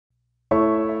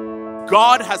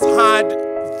God has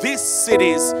had these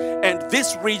cities and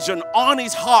this region on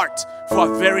his heart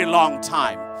for a very long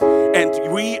time.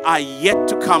 And we are yet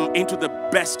to come into the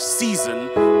best season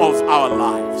of our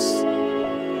lives.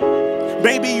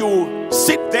 Maybe you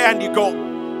sit there and you go,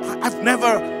 I've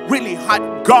never really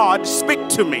had God speak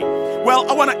to me.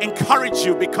 Well, I want to encourage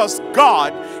you, because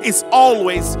God is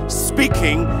always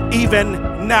speaking even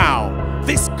now.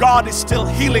 This God is still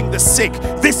healing the sick.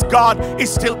 This God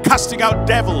is still casting out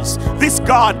devils. This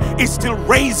God is still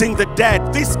raising the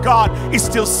dead. This God is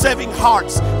still saving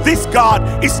hearts. This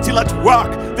God is still at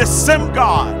work. The same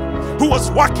God who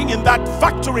was working in that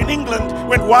factory in England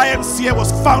when YMCA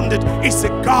was founded is a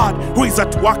God who is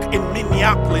at work in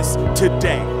Minneapolis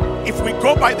today. If we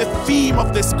go by the theme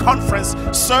of this conference,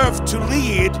 serve to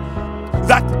lead,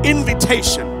 that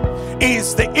invitation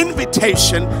is the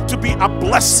invitation to be a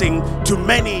blessing to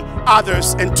many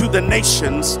others and to the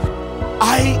nations.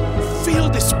 I feel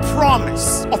this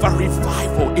promise of a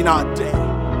revival in our day.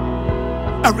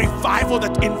 A revival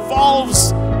that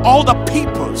involves all the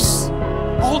peoples,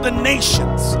 all the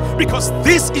nations, because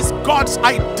this is God's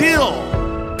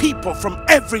ideal people from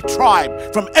every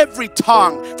tribe, from every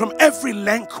tongue, from every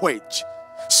language,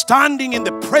 standing in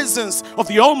the presence of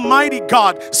the Almighty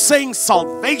God, saying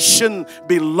salvation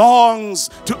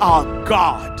belongs to our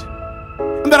God.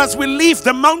 And that as we leave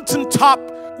the mountaintop,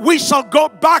 we shall go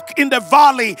back in the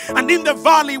valley, and in the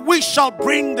valley we shall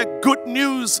bring the good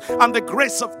news and the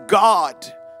grace of God,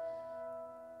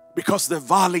 because the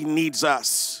valley needs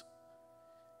us,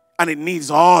 and it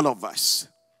needs all of us.